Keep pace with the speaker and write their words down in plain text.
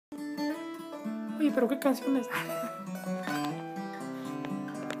Oye, pero ¿qué canciones?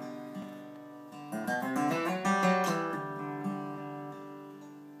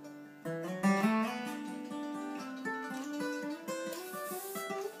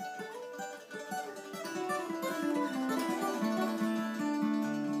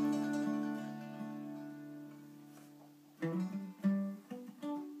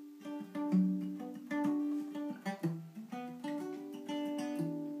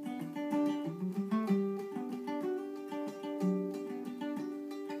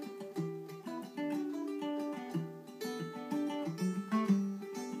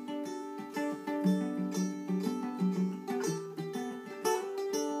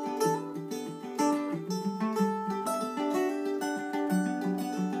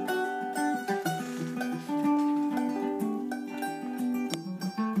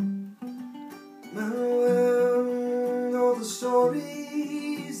 Manuel, all the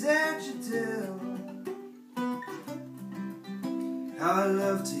stories that you tell, how I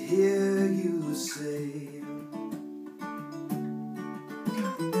love to hear you say,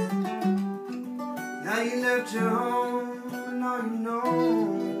 now you left your home and all you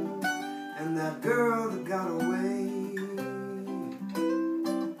know, and that girl that got away,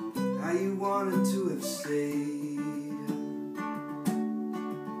 how you wanted to have stayed.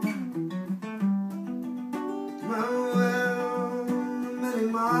 Manuel, many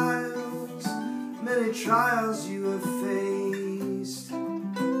miles, many trials you have faced,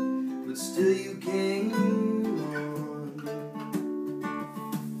 but still you came on.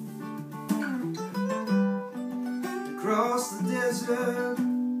 Across the desert,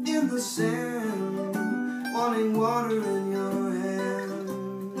 in the sand, wanting water in your hand,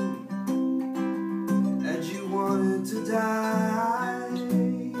 and you wanted to die.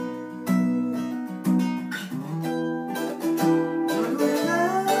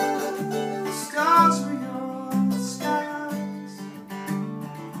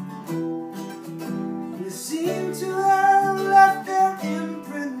 Seem to have left their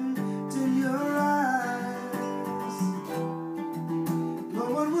imprint in your eyes. No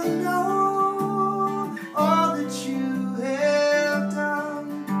one will know all that you have done,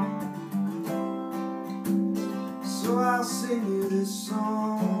 so I'll sing you this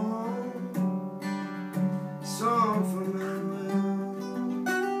song from Manuel.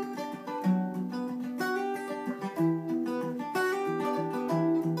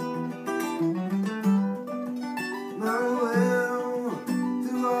 Manuel,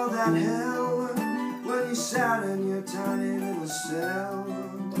 through all that hell, when you sat in your tiny little cell,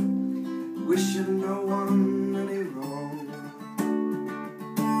 wishing no one any wrong,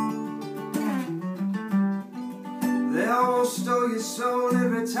 they almost stole your soul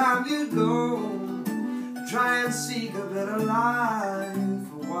every time you go, try and seek a better life.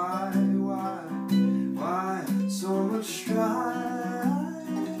 Why so much strife?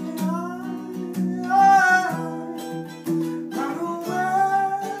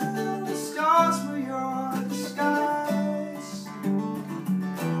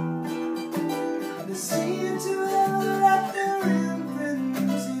 Seem to have left their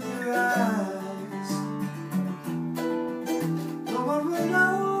imprints in your eyes. No one will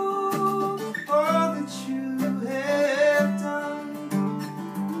know all that you have done,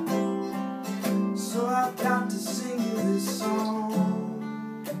 so I've got to sing you this song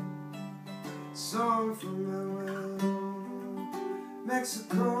from Manuel.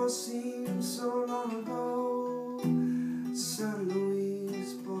 Mexico seems so long ago, San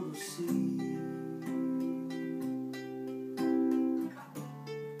Luis Potosí.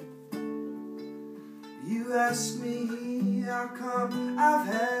 You ask me how come I've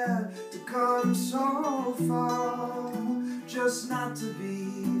had to come so far, just not to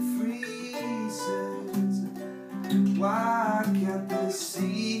be free, says, why can't they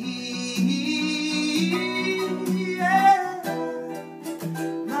see? Yeah.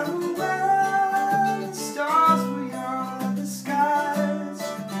 Manuel, the stars were your disguise.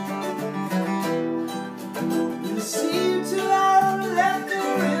 You seem to have left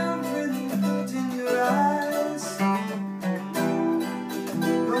their imprint in your eyes.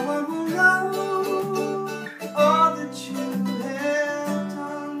 No one will know all that you have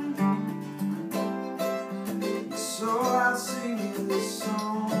done, so I'll sing you this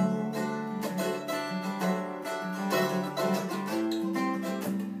song.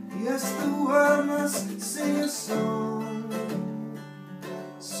 Yes, the world must sing a song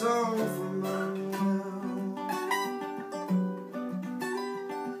for